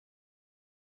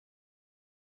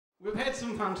We've had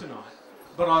some fun tonight,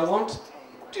 but I want,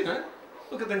 you know,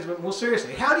 look at things a bit more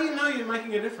seriously. How do you know you're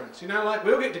making a difference? You know, like,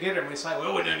 we'll get together and we say,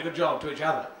 well, we're doing a good job to each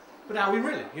other. But are we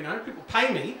really? You know, people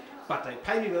pay me, but they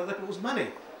pay me with other people's money.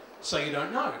 So you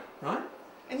don't know, right?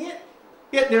 And yet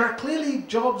there are clearly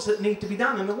jobs that need to be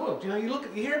done in the world. You know, you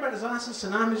hear about disasters,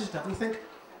 tsunamis and stuff, and you think,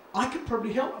 I could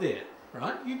probably help there,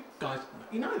 right? You guys,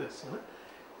 you know this, right?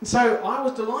 And so I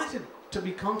was delighted to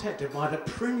be contacted by the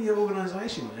premier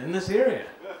organisation in this area.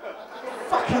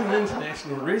 Fucking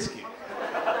International Rescue.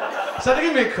 So they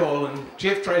give me a call, and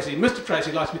Jeff Tracy, Mr.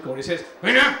 Tracy likes me called. He says,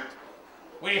 we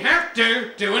have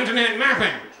to do internet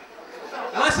mapping.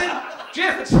 And I said,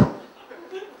 Jeff, it's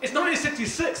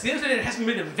 1966. The internet hasn't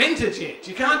been invented yet.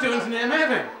 You can't do internet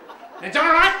mapping. It's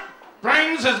all right.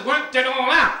 Brains has worked it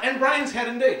all out. And Brains had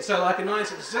indeed. So like in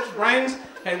 1966, Brains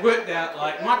had worked out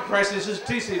like microprocessors,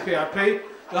 TCP/IP,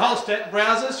 the whole stack,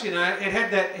 browsers, you know, it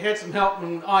had some help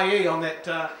from IE on that,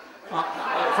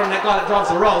 from that guy that drives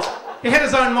the rolls. He had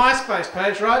his own MySpace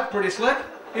page, right? Pretty slick.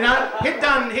 You know, he'd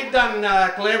done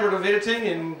collaborative editing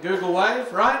in Google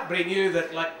Wave, right? But he knew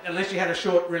that, like, unless you had a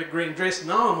short, really green dress,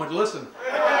 no one would listen.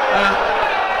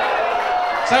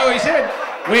 So he said,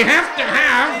 we have to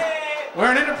have, we're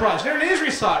an enterprise. They're an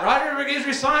Esri site, right? They're a big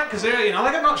Esri site because they're, you know,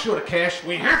 they're not short of cash.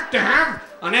 We have to have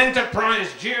an enterprise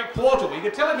geoportal. You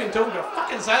could tell he'd been talking to a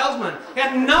fucking salesman. He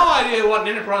had no idea what an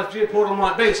enterprise geoportal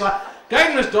might be. So I gave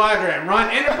him this diagram,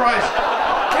 right? Enterprise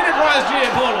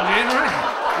geoportal, right?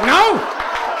 No!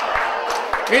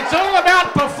 It's all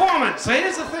about performance. See,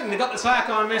 here's the thing. They've got this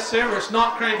ArcIMS server. It's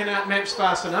not cranking out maps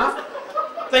fast enough.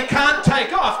 They can't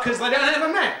take off because they don't have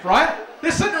a map, right?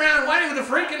 They're sitting around waiting for the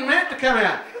freaking map to come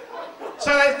out.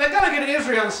 So they're going to get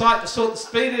Esri on site to sort the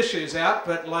speed issues out,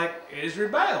 but, like, Esri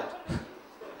bailed.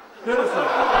 Beautiful.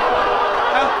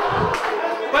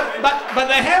 But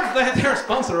they have their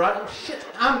sponsor, right? Oh, shit.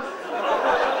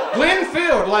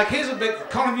 Glenfield, like, here's a big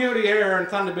continuity error in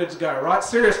Thunderbirds Go, right?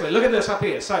 Seriously, look at this up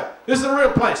here. So, this is a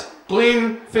real place.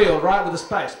 Glenfield, right, with a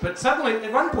space. But suddenly,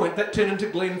 at one point, that turned into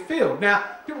Glenfield. Now,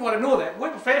 people might ignore that. We're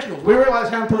professionals. We realise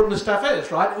how important this stuff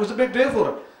is, right? It was a big deal for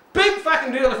them. Big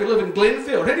fucking deal if you live in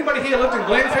Glenfield. Anybody here lived in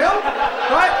Glenfield?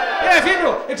 Right? Yeah, if you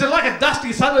do. It's like a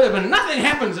dusty suburb and nothing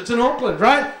happens. It's in Auckland,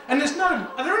 right? And there's no...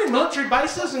 Are there any military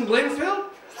bases in Glenfield?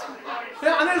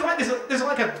 Yeah, and there's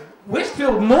like a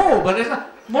Westfield Mall, but there's not...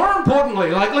 More importantly,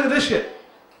 like, look at this shit.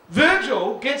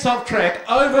 Virgil gets off track,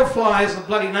 overflies the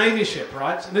bloody Navy ship,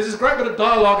 right? And there's this great bit of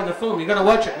dialogue in the film. You've got to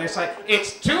watch it. And they say,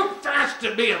 it's too fast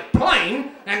to be a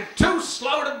plane and too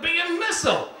slow to be a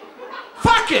missile.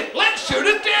 Fuck it, let's shoot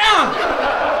it down!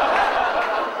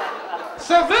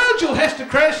 So Virgil has to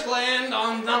crash land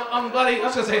on bloody, I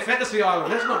was going to say Fantasy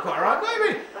Island, that's not quite right,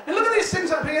 maybe. And look at these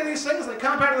things up here, these things, they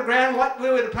come up out of the ground like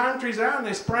where the palm trees are and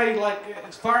they spray like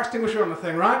it's fire extinguisher on the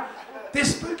thing, right? They're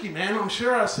spooky, man, I'm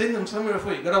sure I've seen them somewhere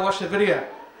before, you've got to watch the video.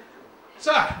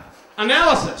 So,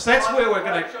 analysis, that's where we're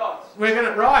going to,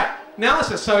 right,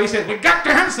 analysis. So he said, we've got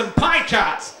to have some pie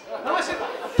charts. And I said,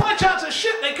 pie charts are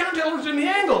shit, they can't tell between the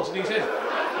angles. And he says,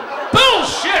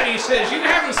 bullshit, he says, you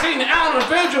haven't seen Alan and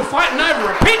Virgil fighting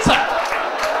over a pizza.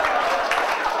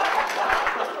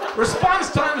 Response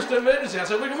times to emergency. I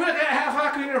said, we can work out how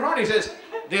far can you run. He says,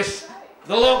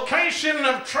 the location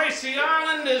of Tracy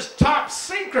Island is top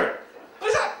secret.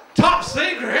 What's that? Top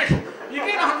secret? You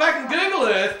get on fucking Google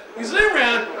Earth, you zoom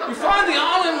around, you find the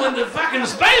island with the fucking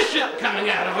spaceship coming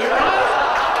out of it,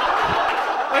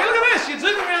 right? Like, look at this, you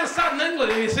zoom around southern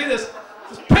England and you see this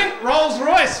pink Rolls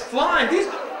Royce flying. These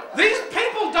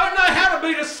people don't know how to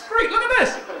be discreet. Look at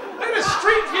this. Look at this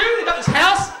street view. They've got this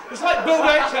house. It's like Bill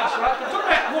Gates' house, right? They're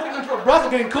talking about walking into a brothel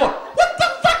getting caught. What the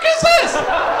fuck is this?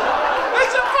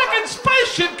 There's a fucking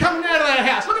spaceship coming out of that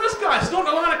house. Look at this guy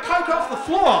snorting a line of coke off the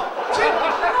floor. See,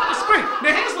 they're not discreet.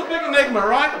 Now here's the big enigma,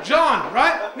 right? John,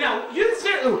 right? Now,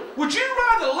 would you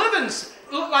rather live in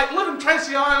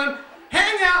Tracy Island,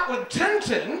 hang out with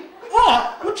Tintin,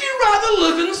 or would you rather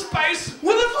live in space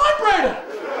with a vibrator?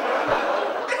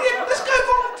 And yet, this guy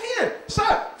volunteered. So,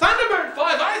 Thunderbird 5,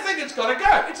 I think it's got to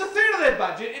go. It's a third of their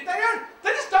budget.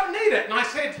 They just don't need it. And I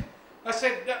said,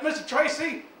 Mr.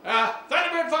 Tracy,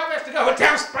 Thunderbird 5 has to go. It's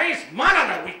our space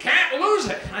monitor. We can't lose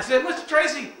it. I said, Mr.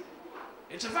 Tracy,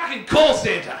 it's a fucking call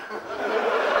center.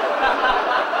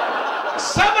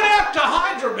 Sub it out to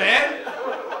Hyderabad.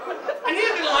 And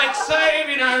you can, like, save,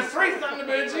 you know, 3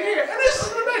 Thunderbirds a year. And this is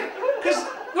the big, because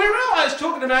we're always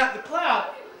talking about the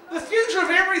cloud. The future of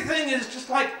everything is just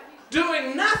like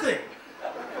doing nothing.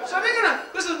 So they're gonna,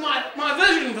 this is my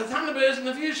vision for Thunderbirds in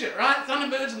the future, right?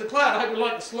 Thunderbirds in the cloud. I hope you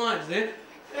like the slides there.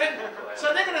 And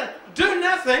so they're gonna do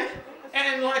nothing,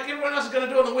 and like everyone else is gonna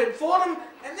do on the web for them,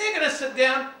 and they're gonna sit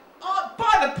down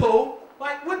by the pool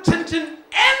like with Tintin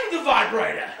and the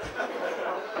vibrator.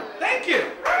 Thank you.